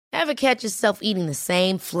Ever catch yourself eating the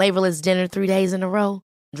same flavorless dinner 3 days in a row?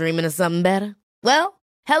 Dreaming of something better? Well,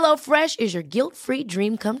 HelloFresh is your guilt-free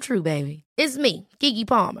dream come true, baby. It's me, Keke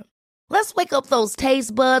Palmer. Let's wake up those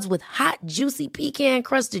taste buds with hot, juicy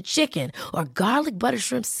pecan-crusted chicken or garlic butter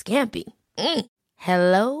shrimp scampi.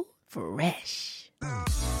 Hello Fresh.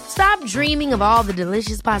 Stop dreaming of all the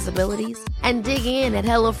delicious possibilities and dig in at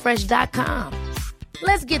HelloFresh.com.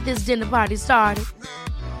 Let's get this dinner party started.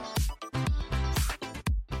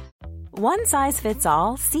 One size fits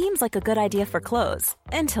all seems like a good idea for clothes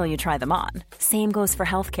until you try them on. Same goes for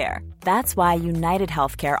healthcare. That's why United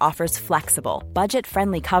Healthcare offers flexible,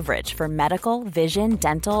 budget-friendly coverage for medical, vision,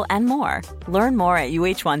 dental, and more. Learn more at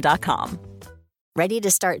uh1.com. Ready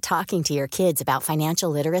to start talking to your kids about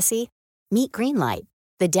financial literacy? Meet Greenlight,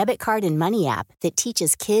 the debit card and money app that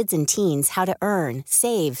teaches kids and teens how to earn,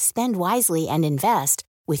 save, spend wisely, and invest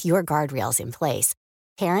with your guardrails in place.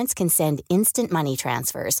 Parents can send instant money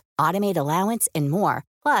transfers, automate allowance, and more.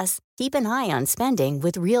 Plus, keep an eye on spending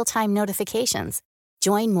with real-time notifications.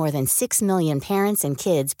 Join more than 6 million parents and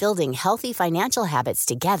kids building healthy financial habits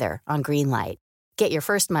together on Greenlight. Get your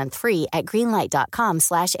first month free at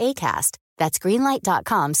greenlight.com/ACAST. That's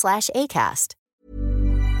greenlight.com/ACAST.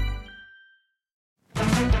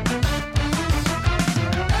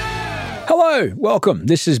 Hello, welcome.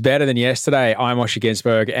 This is Better Than Yesterday. I'm Osher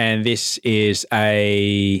Ginsberg, and this is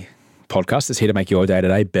a podcast that's here to make your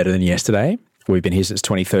day-to-day better than yesterday. We've been here since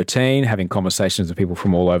 2013, having conversations with people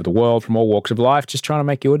from all over the world, from all walks of life, just trying to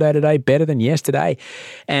make your day-to-day better than yesterday.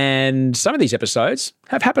 And some of these episodes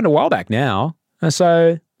have happened a while back now. And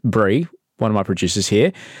so Brie, one of my producers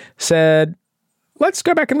here, said, let's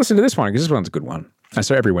go back and listen to this one because this one's a good one. And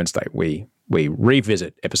so every Wednesday we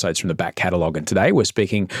revisit episodes from the back catalogue, and today we're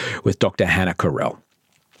speaking with Dr. Hannah Carell.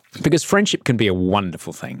 Because friendship can be a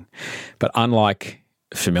wonderful thing, but unlike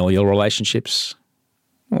familial relationships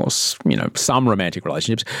or, some romantic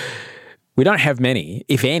relationships, we don't have many,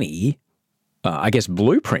 if any,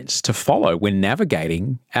 blueprints to follow when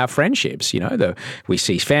navigating our friendships. We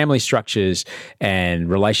see family structures and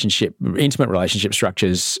intimate relationship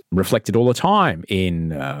structures reflected all the time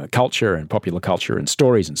in culture and popular culture and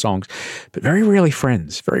stories and songs, but very rarely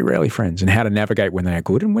friends, and how to navigate when they are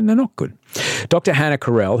good and when they're not good. Dr. Hannah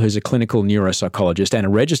Carell, who's a clinical neuropsychologist and a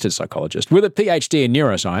registered psychologist with a PhD in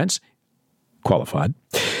neuroscience, qualified,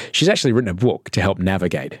 she's actually written a book to help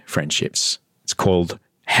navigate friendships. It's called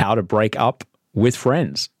How to Break Up with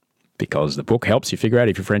Friends, because the book helps you figure out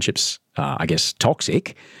if your friendship's,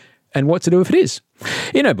 toxic and what to do if it is.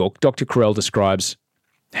 In her book, Dr. Carell describes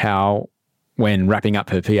how, when wrapping up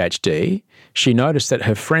her PhD, she noticed that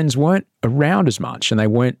her friends weren't around as much and they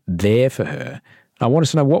weren't there for her. I wanted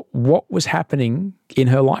to know what was happening in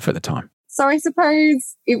her life at the time. So I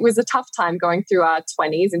suppose it was a tough time going through our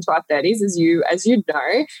 20s into our 30s, as you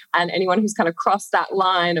know, and anyone who's kind of crossed that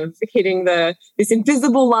line of hitting this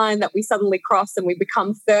invisible line that we suddenly cross and we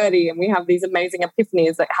become 30 and we have these amazing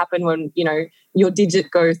epiphanies that happen when, your digit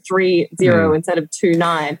goes 30 instead of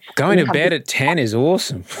 29. Going to bed at 10 is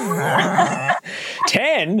awesome.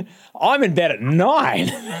 10? I'm in bed at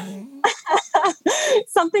 9.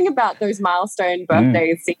 Something about those milestone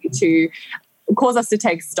birthdays seem to cause us to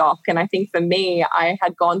take stock. And I think for me, I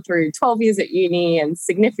had gone through 12 years at uni and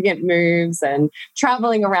significant moves and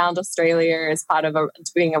traveling around Australia as part of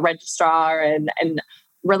being a registrar and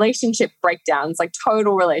relationship breakdowns, like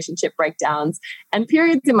total relationship breakdowns, and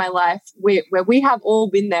periods in my life where we have all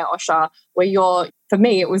been there, Osher, where for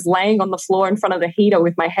me, it was laying on the floor in front of the heater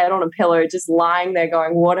with my head on a pillow, just lying there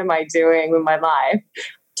going, what am I doing with my life?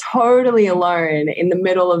 Totally alone in the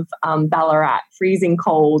middle of Ballarat, freezing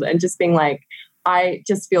cold, and just being like, I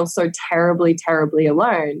just feel so terribly, terribly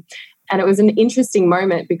alone. And it was an interesting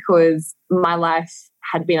moment because my life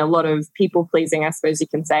had been a lot of people pleasing, I suppose you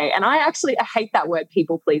can say. And I hate that word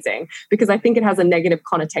people pleasing because I think it has a negative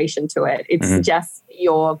connotation to it. It suggests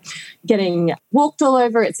you're getting walked all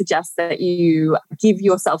over. It suggests that you give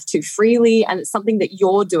yourself too freely and it's something that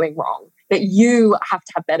you're doing wrong, that you have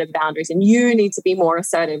to have better boundaries and you need to be more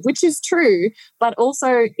assertive, which is true. But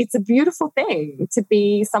also it's a beautiful thing to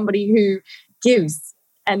be somebody who gives,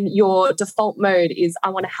 and your default mode is, I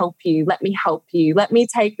want to help you. Let me help you. Let me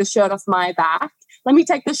take the shirt off my back. Let me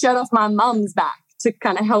take the shirt off my mum's back to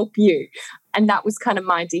kind of help you. And that was kind of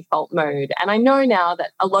my default mode. And I know now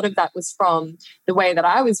that a lot of that was from the way that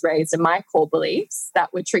I was raised and my core beliefs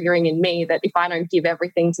that were triggering in me, that if I don't give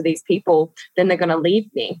everything to these people, then they're going to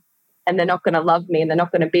leave me and they're not going to love me and they're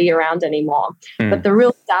not going to be around anymore. But the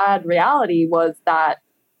real sad reality was that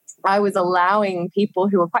I was allowing people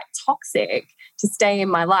who were quite toxic to stay in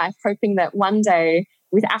my life, hoping that one day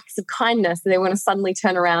with acts of kindness, they were going to suddenly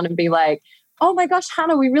turn around and be like, oh my gosh,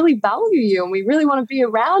 Hannah, we really value you and we really want to be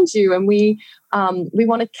around you and we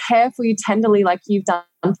want to care for you tenderly like you've done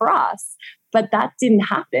for us. But that didn't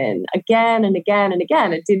happen again and again and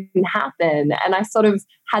again. It didn't happen. And I sort of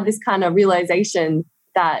had this kind of realization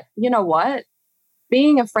that, you know what?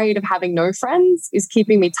 Being afraid of having no friends is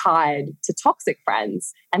keeping me tied to toxic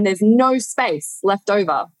friends. And there's no space left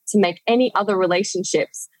over to make any other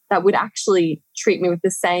relationships that would actually treat me with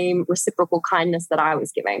the same reciprocal kindness that I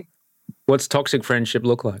was giving. What's toxic friendship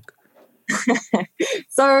look like?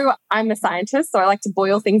 So I'm a scientist, so I like to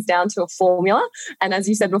boil things down to a formula. And as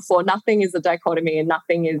you said before, nothing is a dichotomy and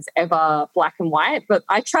nothing is ever black and white. But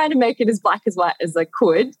I try to make it as black as white as I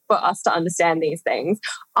could for us to understand these things.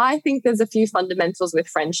 I think there's a few fundamentals with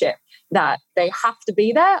friendship that they have to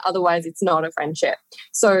be there. Otherwise, it's not a friendship.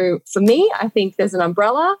 So for me, I think there's an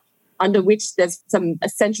umbrella under which there's some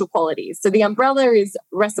essential qualities. So the umbrella is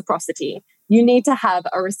reciprocity. You need to have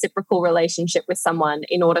a reciprocal relationship with someone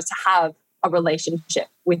in order to have a relationship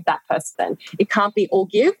with that person. It can't be all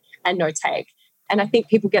give and no take. And I think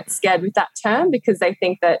people get scared with that term because they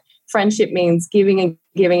think that friendship means giving and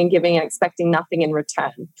giving and giving and expecting nothing in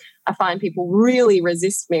return. I find people really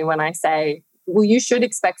resist me when I say, well, you should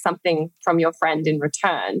expect something from your friend in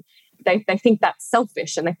return. They think that's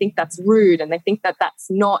selfish and they think that's rude and they think that that's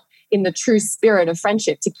not in the true spirit of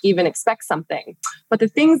friendship to even expect something. But the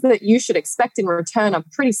things that you should expect in return are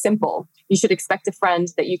pretty simple. You should expect a friend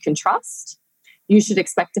that you can trust. You should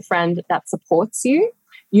expect a friend that supports you.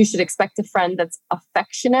 You should expect a friend that's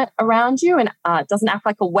affectionate around you and doesn't act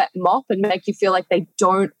like a wet mop and make you feel like they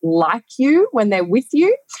don't like you when they're with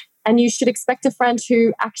you. And you should expect a friend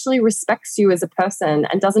who actually respects you as a person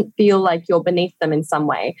and doesn't feel like you're beneath them in some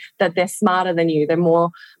way, that they're smarter than you, they're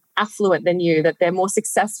more affluent than you, that they're more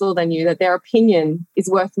successful than you, that their opinion is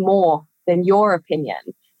worth more than your opinion.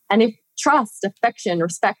 And if trust, affection,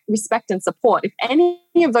 respect and support, if any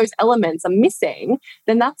of those elements are missing,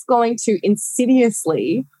 then that's going to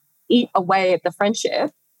insidiously eat away at the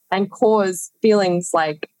friendship and cause feelings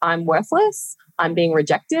like I'm worthless, I'm being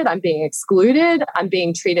rejected, I'm being excluded, I'm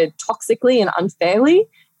being treated toxically and unfairly,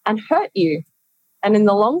 and hurt you. And in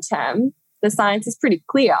the long term, the science is pretty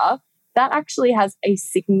clear, that actually has a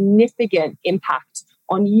significant impact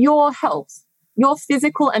on your health, your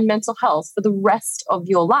physical and mental health for the rest of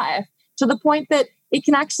your life, to the point that it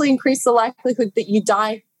can actually increase the likelihood that you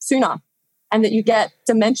die sooner and that you get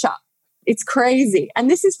dementia. It's crazy. And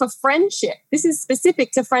this is for friendship. This is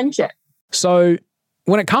specific to friendship. So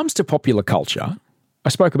when it comes to popular culture, I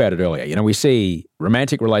spoke about it earlier. You know, we see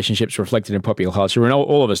romantic relationships reflected in popular culture, and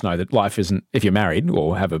all of us know that life isn't, if you're married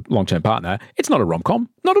or have a long-term partner, it's not a rom-com,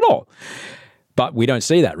 not at all. But we don't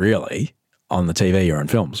see that really on the TV or in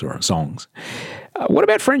films or in songs. What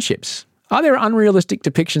about friendships? Are there unrealistic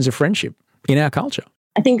depictions of friendship in our culture?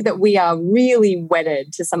 I think that we are really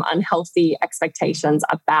wedded to some unhealthy expectations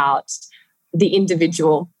about the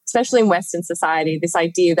individual, especially in Western society, this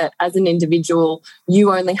idea that as an individual,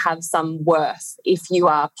 you only have some worth if you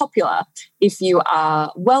are popular, if you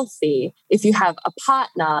are wealthy, if you have a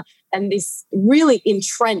partner, and this really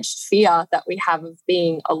entrenched fear that we have of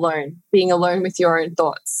being alone with your own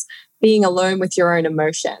thoughts, being alone with your own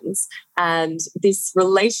emotions, and this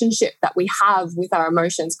relationship that we have with our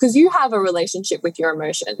emotions, because you have a relationship with your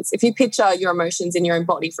emotions. If you picture your emotions in your own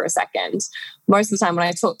body for a second, most of the time when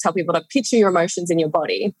I tell people to picture your emotions in your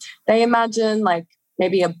body, they imagine like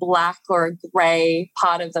maybe a black or a gray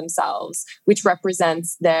part of themselves, which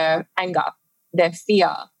represents their anger, their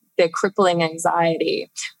fear, their crippling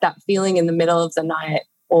anxiety, that feeling in the middle of the night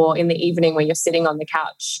or in the evening when you're sitting on the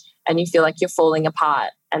couch and you feel like you're falling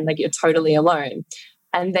apart and like you're totally alone.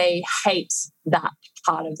 And they hate that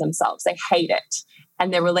part of themselves. They hate it.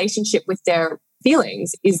 And their relationship with their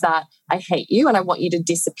feelings is that I hate you and I want you to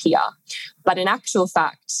disappear. But in actual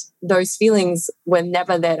fact, those feelings were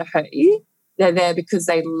never there to hurt you. They're there because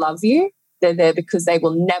they love you. They're there because they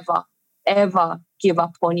will never, ever give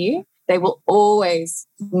up on you. They will always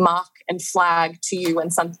mark and flag to you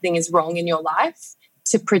when something is wrong in your life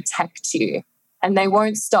to protect you. And they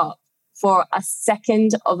won't stop for a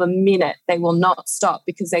second of a minute. They will not stop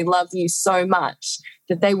because they love you so much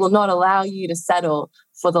that they will not allow you to settle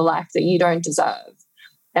for the life that you don't deserve.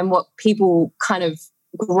 And what people kind of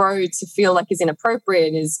grow to feel like is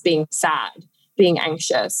inappropriate is being sad, being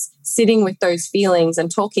anxious, sitting with those feelings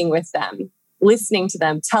and talking with them, listening to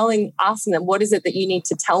them, asking them, what is it that you need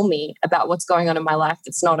to tell me about what's going on in my life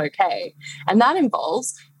that's not okay? And that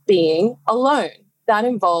involves being alone. That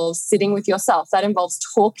involves sitting with yourself. That involves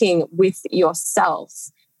talking with yourself,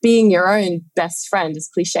 being your own best friend, as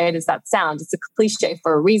cliched as that sounds. It's a cliche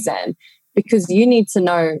for a reason. because you need to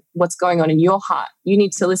know what's going on in your heart. You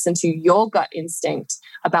need to listen to your gut instinct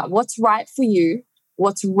about what's right for you,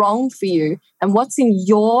 what's wrong for you, and what's in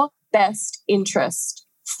your best interest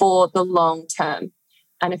for the long term.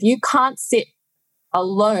 And if you can't sit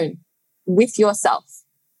alone with yourself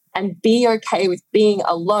and be okay with being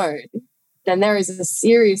alone, then there is a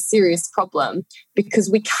serious, serious problem, because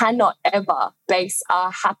we cannot ever base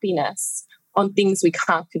our happiness on things we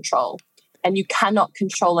can't control. And you cannot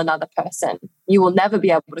control another person. You will never be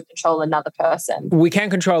able to control another person. We can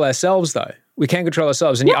control ourselves, though. We can control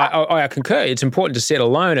ourselves. And yeah. I concur. It's important to sit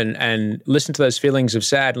alone and listen to those feelings of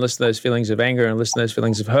sad and listen to those feelings of anger and listen to those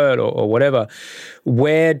feelings of hurt or whatever.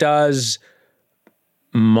 Where does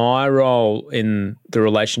my role in the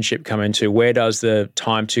relationship come into? Where does the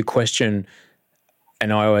time to question,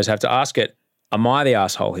 and I always have to ask it, am I the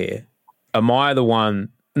asshole here? Am I the one,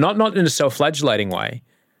 not in a self-flagellating way,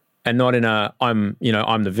 and not in a, I'm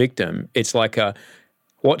the victim. It's like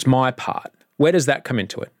what's my part? Where does that come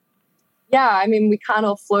into it? Yeah, I mean, we can't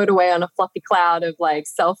all float away on a fluffy cloud of like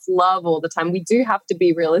self-love all the time. We do have to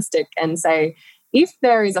be realistic and say, if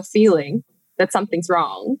there is a feeling that something's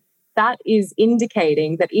wrong, that is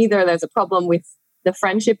indicating that either there's a problem with the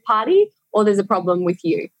friendship party or there's a problem with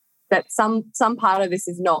you. That some part of this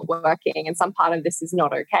is not working and some part of this is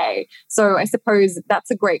not okay. So I suppose that's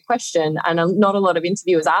a great question. And not a lot of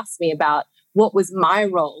interviewers ask me about, what was my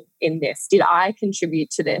role in this? Did I contribute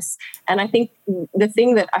to this? And I think the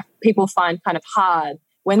thing that people find kind of hard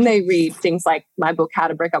when they read things like my book, How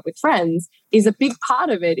to Break Up with Friends, is a big part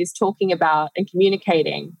of it is talking about and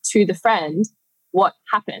communicating to the friend what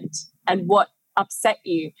happened and what upset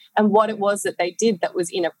you and what it was that they did that was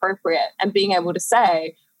inappropriate, and being able to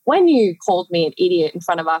say, when you called me an idiot in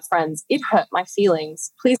front of our friends, it hurt my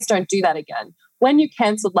feelings. Please don't do that again. When you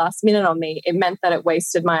cancelled last minute on me, it meant that it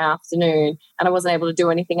wasted my afternoon and I wasn't able to do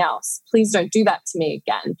anything else. Please don't do that to me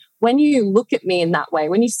again. When you look at me in that way,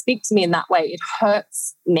 when you speak to me in that way, it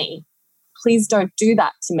hurts me. Please don't do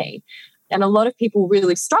that to me. And a lot of people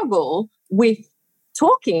really struggle with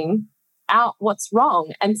talking out what's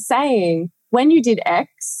wrong and saying, when you did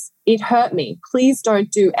X, it hurt me. Please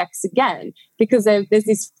don't do X again, because there's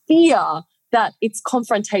this fear that it's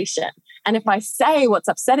confrontation. And if I say what's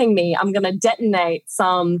upsetting me, I'm going to detonate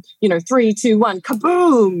some, 3, 2, 1,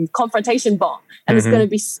 kaboom, confrontation bomb. And it's going to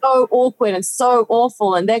be so awkward and so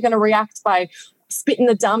awful. And they're going to react by spitting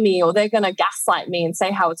the dummy, or they're going to gaslight me and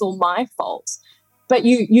say how it's all my fault. But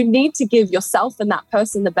you need to give yourself and that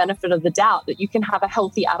person the benefit of the doubt that you can have a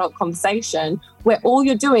healthy adult conversation where all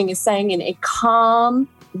you're doing is saying in a calm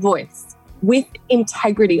voice, with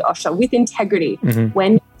integrity, Osher, with integrity.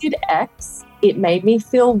 When you did X, it made me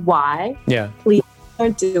feel Y. Yeah. Please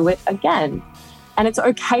don't do it again. And it's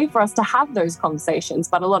okay for us to have those conversations,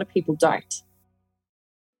 but a lot of people don't.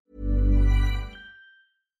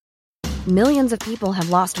 Millions of people have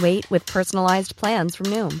lost weight with personalized plans from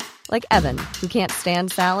Noom. Like Evan, who can't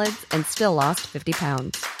stand salads and still lost 50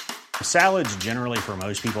 pounds. Salads generally for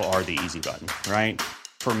most people are the easy button, right?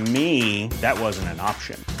 For me, that wasn't an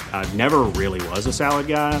option. I never really was a salad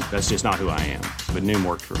guy. That's just not who I am. But Noom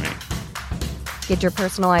worked for me. Get your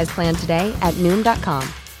personalized plan today at Noom.com.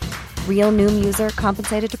 Real Noom user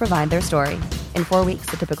compensated to provide their story. In 4 weeks,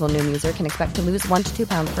 the typical Noom user can expect to lose 1 to 2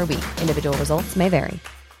 pounds per week. Individual results may vary.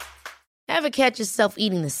 Ever catch yourself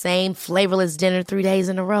eating the same flavorless dinner 3 days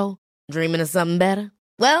in a row? Dreaming of something better?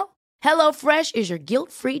 Well, HelloFresh is your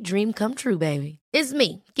guilt-free dream come true, baby. It's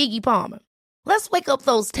me, Keke Palmer. Let's wake up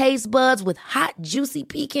those taste buds with hot, juicy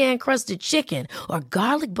pecan-crusted chicken or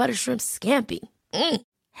garlic butter shrimp scampi.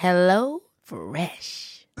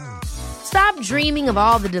 HelloFresh. Stop dreaming of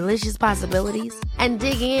all the delicious possibilities and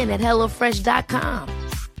dig in at HelloFresh.com.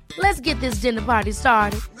 Let's get this dinner party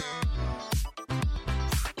started.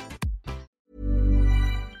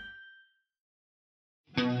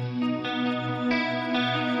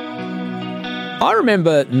 I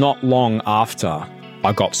remember not long after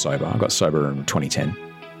I got sober in 2010.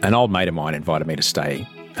 An old mate of mine invited me to stay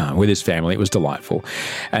with his family. It was delightful.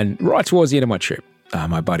 And right towards the end of my trip,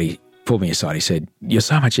 my buddy pulled me aside. He said, "You're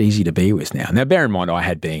so much easier to be with now." Now, bear in mind, I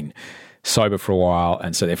had been sober for a while,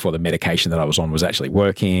 and so therefore the medication that I was on was actually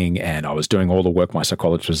working, and I was doing all the work my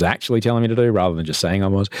psychologist was actually telling me to do rather than just saying I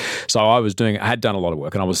was. So I had done a lot of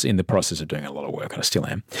work, and I was in the process of doing a lot of work, and I still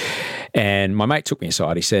am. And my mate took me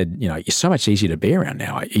aside. He said, "You're so much easier to be around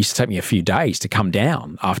now. It used to take me a few days to come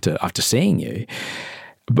down after seeing you."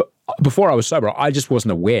 But before I was sober, I just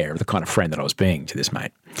wasn't aware of the kind of friend that I was being to this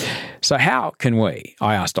mate. So how can we,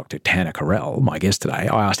 I asked Dr. Tanner Carell, my guest today,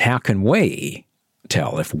 how can we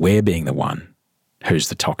tell if we're being the one who's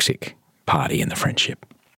the toxic party in the friendship?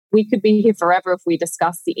 we could be here forever if we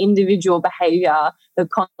discuss the individual behavior that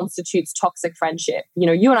constitutes toxic friendship. You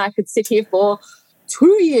know, you and I could sit here for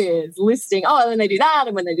 2 years listing, oh, and then they do that,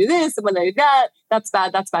 and when they do this, and when they do that, that's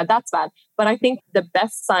bad, that's bad, that's bad. But I think the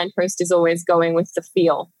best signpost is always going with the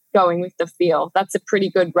feel. That's a pretty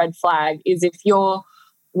good red flag, is if you're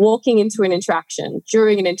walking into an interaction,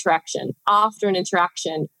 during an interaction, after an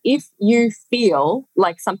interaction, if you feel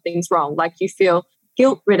like something's wrong, like you feel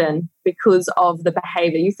guilt-ridden because of the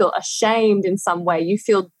behavior, you feel ashamed in some way, you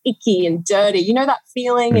feel icky and dirty, you know that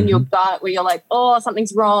feeling in your gut where you're like, oh,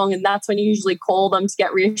 something's wrong, and that's when you usually call them to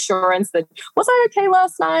get reassurance that, was I okay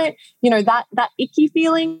last night? You know, that icky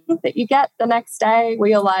feeling that you get the next day where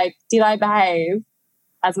you're like, did I behave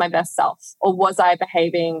as my best self, or was I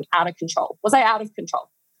behaving out of control? Was I out of control?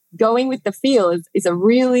 Going with the feel is a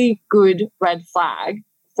really good red flag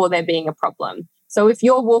for there being a problem. So if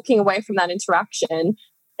you're walking away from that interaction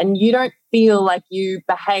and you don't feel like you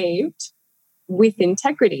behaved with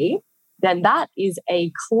integrity, then that is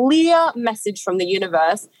a clear message from the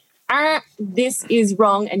universe. This is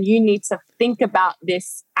wrong and you need to think about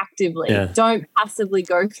this actively. Yeah. Don't passively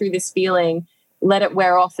go through this feeling, let it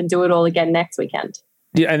wear off and do it all again next weekend.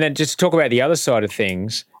 Yeah, and then just to talk about the other side of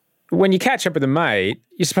things, when you catch up with a mate,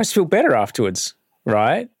 you're supposed to feel better afterwards,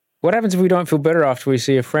 right? What happens if we don't feel better after we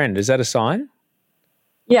see a friend? Is that a sign?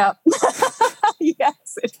 Yeah.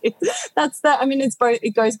 Yes, it is.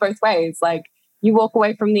 It goes both ways. Like, you walk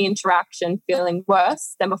away from the interaction feeling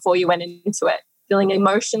worse than before you went into it, feeling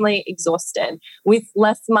emotionally exhausted, with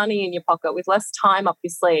less money in your pocket, with less time up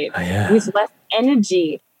your sleeve, with less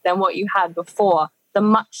energy than what you had before. The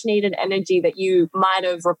much needed energy that you might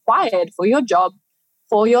have required for your job,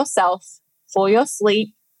 for yourself, for your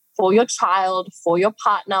sleep, for your child, for your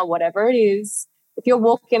partner, whatever it is. If you're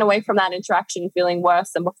walking away from that interaction feeling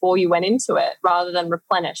worse than before you went into it, rather than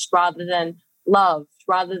replenished, rather than loved,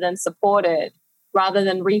 rather than supported, rather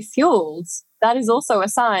than refueled, that is also a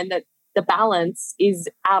sign that the balance is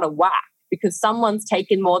out of whack, because someone's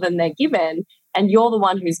taken more than they're given and you're the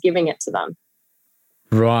one who's giving it to them.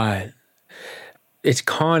 Right. It's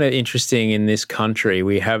kind of interesting in this country.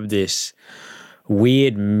 We have this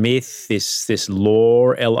weird myth, this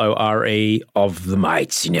lore, L-O-R-E, of the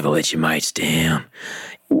mates. You never let your mates down.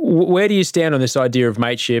 Where do you stand on this idea of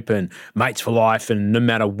mateship and mates for life, and no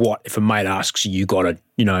matter what, if a mate asks you, got to,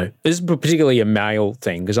 this is particularly a male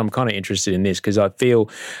thing, because I'm kind of interested in this, because I feel,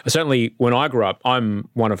 certainly when I grew up, I'm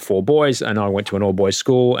one of 4 boys and I went to an all-boys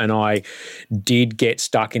school, and I did get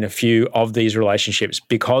stuck in a few of these relationships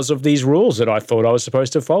because of these rules that I thought I was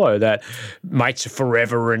supposed to follow, that mates are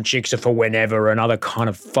forever and chicks are for whenever and other kind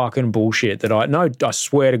of fucking bullshit that I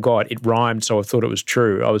swear to God, it rhymed, so I thought it was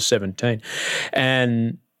true. I was 17.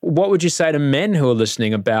 And what would you say to men who are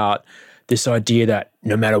listening about this idea that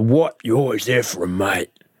no matter what, you're always there for a mate?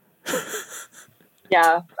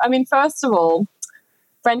 Yeah. First of all,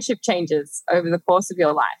 friendship changes over the course of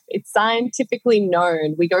your life. It's scientifically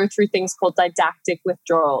known. We go through things called didactic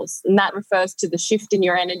withdrawals, and that refers to the shift in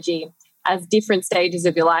your energy as different stages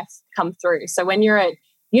of your life come through. So when you're at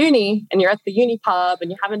uni and you're at the uni pub and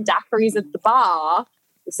you're having daiquiris at the bar,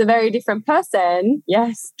 it's a very different person.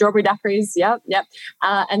 Yes, strawberry daiquiris, yep.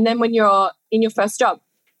 And then when you're in your first job,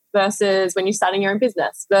 versus when you're starting your own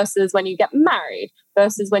business, versus when you get married,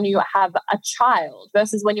 versus when you have a child,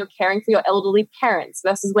 versus when you're caring for your elderly parents,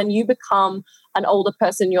 versus when you become an older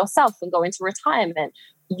person yourself and go into retirement.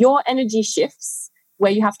 Your energy shifts.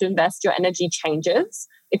 Where you have to invest your energy changes.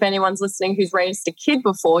 If anyone's listening who's raised a kid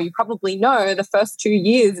before, you probably know the first 2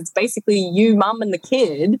 years, it's basically you, mum, and the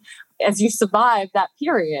kid as you survive that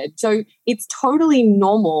period. So it's totally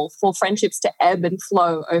normal for friendships to ebb and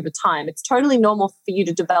flow over time. It's totally normal for you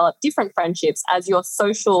to develop different friendships as your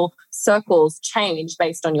social circles change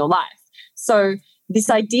based on your life. So this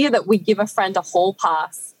idea that we give a friend a hall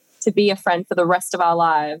pass to be a friend for the rest of our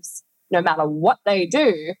lives, no matter what they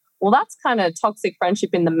do, well, that's kind of toxic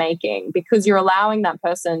friendship in the making, because you're allowing that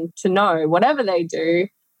person to know whatever they do,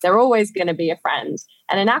 they're always going to be a friend.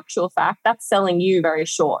 And in actual fact, that's selling you very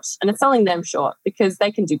short, and it's selling them short because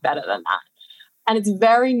they can do better than that. And it's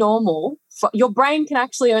very normal. Your brain can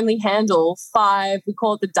actually only handle 5, we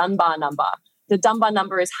call it the Dunbar number. The Dunbar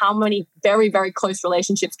number is how many very, very close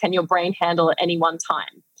relationships can your brain handle at any one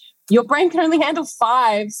time. Your brain can only handle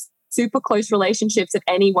 5 super close relationships at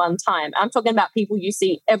any one time. I'm talking about people you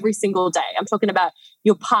see every single day. I'm talking about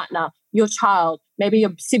your partner, your child, maybe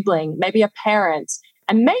your sibling, maybe a parent,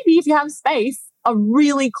 and maybe if you have space, a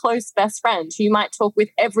really close best friend who you might talk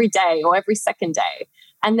with every day or every second day.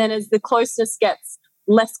 And then as the closeness gets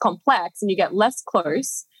less complex and you get less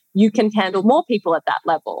close, you can handle more people at that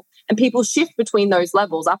level. And people shift between those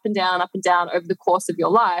levels up and down over the course of your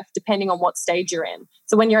life, depending on what stage you're in.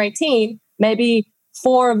 So when you're 18, maybe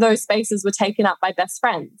 4 of those spaces were taken up by best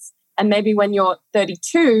friends. And maybe when you're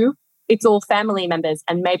 32, it's all family members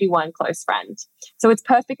and maybe one close friend. So it's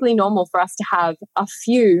perfectly normal for us to have a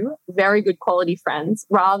few very good quality friends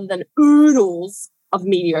rather than oodles of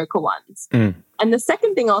mediocre ones. And the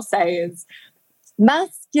second thing I'll say is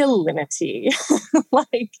masculinity.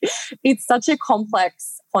 Like, it's such a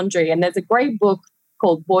complex quandary. And there's a great book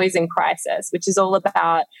called Boys in Crisis, which is all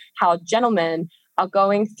about how gentlemen are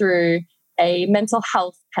going through a mental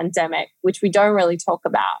health pandemic, which we don't really talk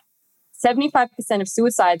about. 75% of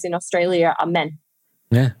suicides in Australia are men.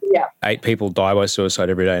 Yeah. 8 people die by suicide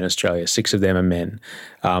every day in Australia. 6 of them are men.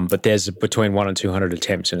 But there's between 100 and 200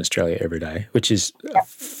 attempts in Australia every day, which is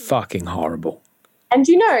fucking horrible. And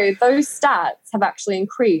those stats have actually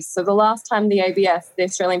increased. So the last time the ABS, the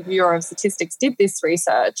Australian Bureau of Statistics, did this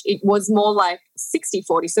research, it was more like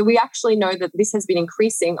 60-40. So we actually know that this has been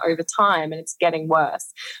increasing over time and it's getting worse.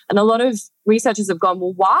 And a lot of researchers have gone,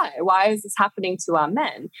 well, why? Why is this happening to our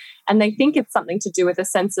men? And they think it's something to do with a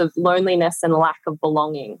sense of loneliness and lack of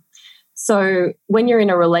belonging. So when you're in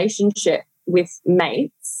a relationship with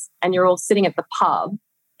mates and you're all sitting at the pub,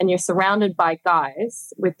 and you're surrounded by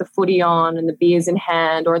guys with the footy on and the beers in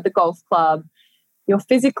hand, or at the golf club, you're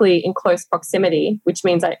physically in close proximity, which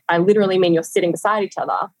means I literally mean you're sitting beside each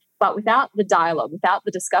other. But without the dialogue, without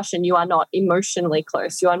the discussion, you are not emotionally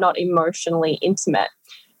close. You are not emotionally intimate.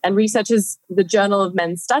 And researchers, the Journal of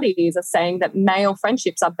Men's Studies, are saying that male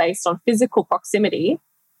friendships are based on physical proximity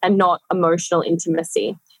and not emotional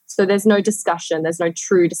intimacy. So there's no discussion, there's no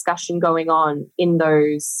true discussion going on in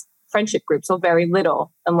those friendship groups, or very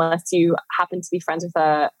little, unless you happen to be friends with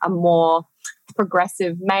a more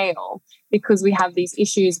progressive male, because we have these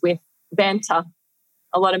issues with banter.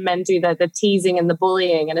 A lot of men do the teasing and the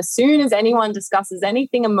bullying. And as soon as anyone discusses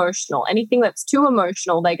anything emotional, anything that's too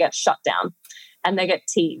emotional, they get shut down and they get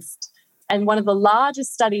teased. And one of the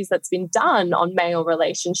largest studies that's been done on male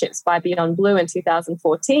relationships by Beyond Blue in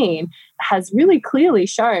 2014 has really clearly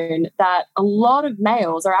shown that a lot of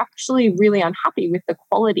males are actually really unhappy with the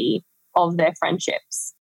quality of their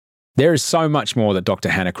friendships. There is so much more that Dr.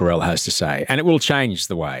 Hannah Carell has to say, and it will change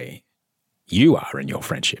the way you are in your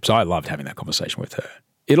friendships. I loved having that conversation with her.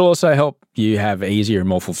 It'll also help you have easier and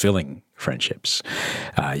more fulfilling friendships.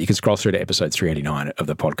 You can scroll through to episode 389 of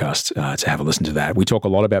the podcast to have a listen to that. We talk a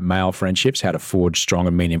lot about male friendships, how to forge strong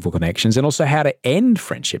and meaningful connections, and also how to end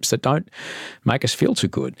friendships that don't make us feel too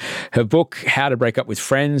good. Her book, How to Break Up with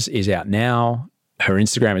Friends, is out now. Her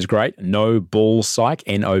Instagram is great. NoBullPsych,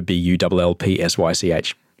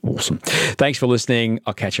 NoBullPsych. Awesome. Thanks for listening.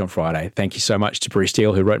 I'll catch you on Friday. Thank you so much to Brie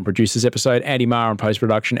Steele, who wrote and produced this episode, Andy Marr on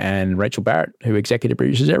post-production, and Rachel Barrett, who executive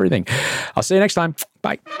produces everything. I'll see you next time.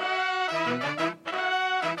 Bye.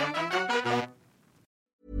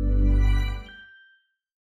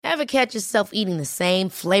 Ever catch yourself eating the same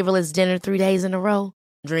flavorless dinner 3 days in a row?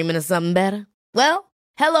 Dreaming of something better? Well,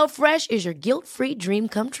 HelloFresh is your guilt-free dream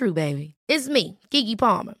come true, baby. It's me, Keke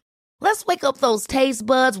Palmer. Let's wake up those taste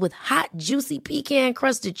buds with hot, juicy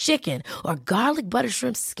pecan-crusted chicken or garlic butter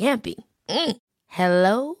shrimp scampi.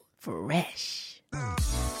 Hello Fresh.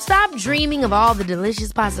 Stop dreaming of all the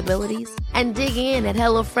delicious possibilities and dig in at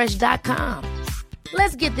HelloFresh.com.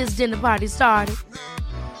 Let's get this dinner party started.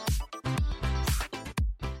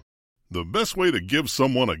 The best way to give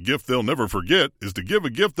someone a gift they'll never forget is to give a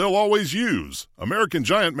gift they'll always use. American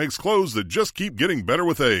Giant makes clothes that just keep getting better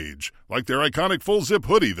with age, like their iconic full-zip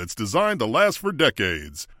hoodie that's designed to last for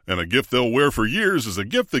decades. And a gift they'll wear for years is a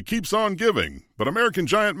gift that keeps on giving. But American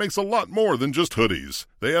Giant makes a lot more than just hoodies.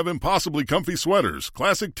 They have impossibly comfy sweaters,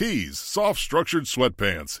 classic tees, soft structured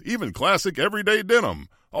sweatpants, even classic everyday denim.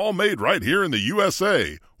 All made right here in the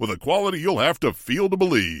USA, with a quality you'll have to feel to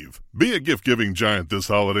believe. Be a gift-giving giant this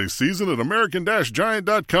holiday season at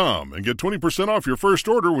American-Giant.com and get 20% off your first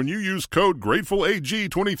order when you use code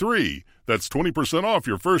GratefulAG23. That's 20% off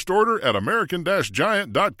your first order at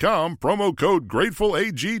American-Giant.com, promo code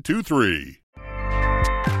GratefulAG23.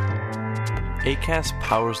 Acast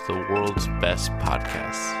powers the world's best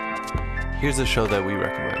podcasts. Here's a show that we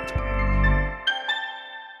recommend.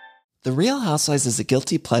 The Real Housewives is a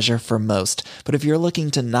guilty pleasure for most, but if you're looking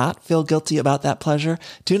to not feel guilty about that pleasure,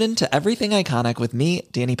 tune in to Everything Iconic with me,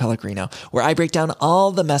 Danny Pellegrino, where I break down all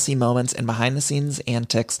the messy moments and behind-the-scenes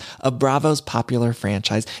antics of Bravo's popular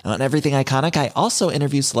franchise. And on Everything Iconic, I also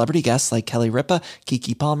interview celebrity guests like Kelly Ripa,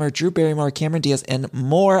 Keke Palmer, Drew Barrymore, Cameron Diaz, and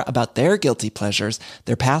more about their guilty pleasures,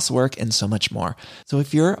 their past work, and so much more. So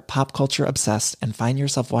if you're pop culture obsessed and find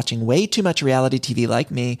yourself watching way too much reality TV like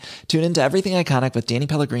me, tune in to Everything Iconic with Danny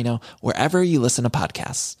Pellegrino, wherever you listen to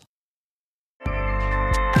podcasts.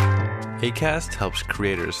 Acast helps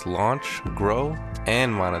creators launch, grow,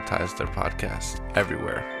 and monetize their podcasts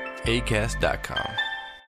everywhere. Acast.com.